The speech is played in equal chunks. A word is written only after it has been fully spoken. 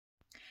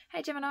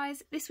Hey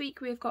Geminis, this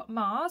week we've got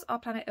Mars, our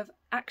planet of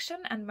action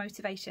and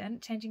motivation,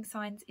 changing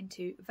signs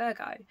into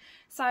Virgo.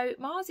 So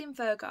Mars in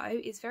Virgo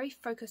is very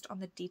focused on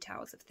the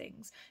details of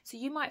things. So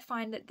you might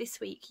find that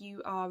this week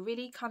you are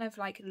really kind of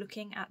like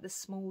looking at the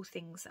small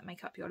things that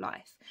make up your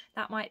life.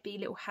 That might be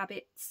little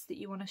habits that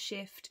you want to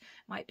shift,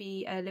 might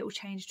be a little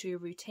change to your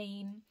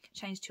routine,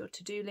 change to your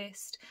to-do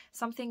list.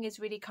 Something is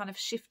really kind of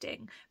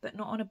shifting, but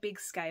not on a big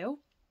scale.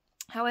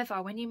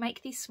 However, when you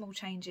make these small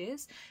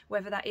changes,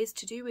 whether that is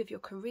to do with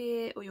your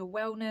career or your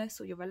wellness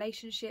or your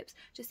relationships,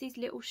 just these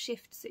little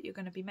shifts that you're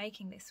going to be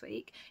making this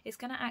week, it's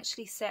going to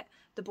actually set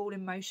the ball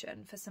in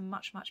motion for some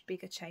much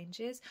bigger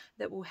changes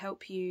that will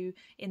help you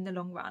in the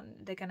long run.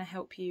 They're going to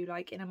help you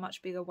like in a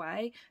much bigger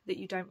way that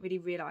you don't really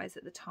realise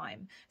at the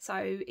time. So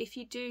if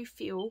you do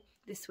feel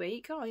this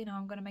week, oh, you know,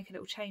 I'm going to make a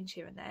little change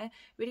here and there,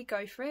 really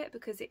go for it,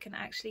 because it can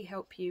actually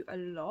help you a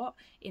lot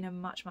in a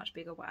much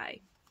bigger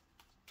way.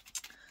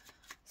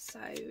 So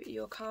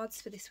your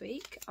cards for this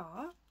week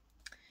are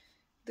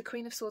the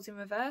Queen of Swords in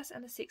reverse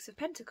and the Six of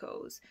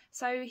Pentacles.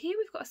 So here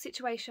we've got a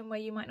situation where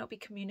you might not be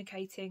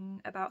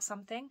communicating about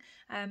something.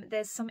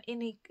 There's some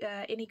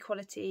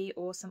inequality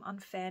or some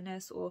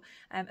unfairness, or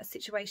a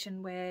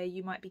situation where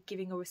you might be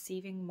giving or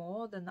receiving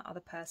more than the other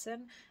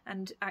person.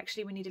 And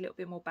actually we need a little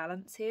bit more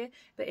balance here,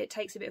 but it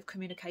takes a bit of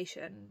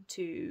communication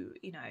to,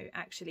 you know,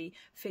 actually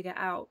figure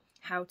out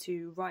how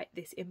to right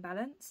this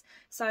imbalance.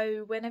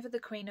 So whenever the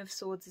Queen of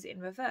Swords is in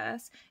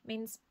reverse, it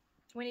means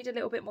we need a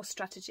little bit more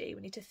strategy.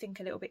 We need to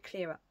think a little bit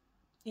clearer.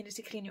 You need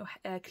to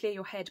clear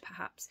your head,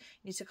 perhaps.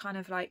 You need to kind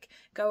of like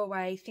go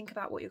away, think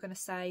about what you're going to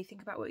say,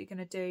 think about what you're going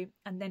to do,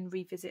 and then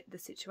revisit the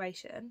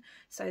situation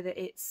so that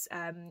it's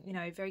you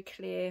know, very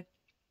clear,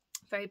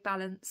 very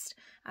balanced,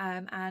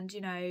 and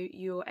you know,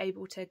 you're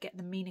able to get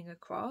the meaning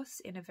across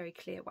in a very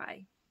clear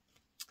way.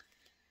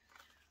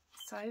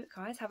 So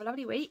guys, have a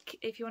lovely week.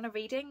 If you want a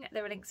reading,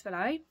 there are links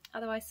below.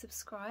 Otherwise,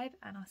 subscribe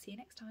and I'll see you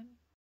next time.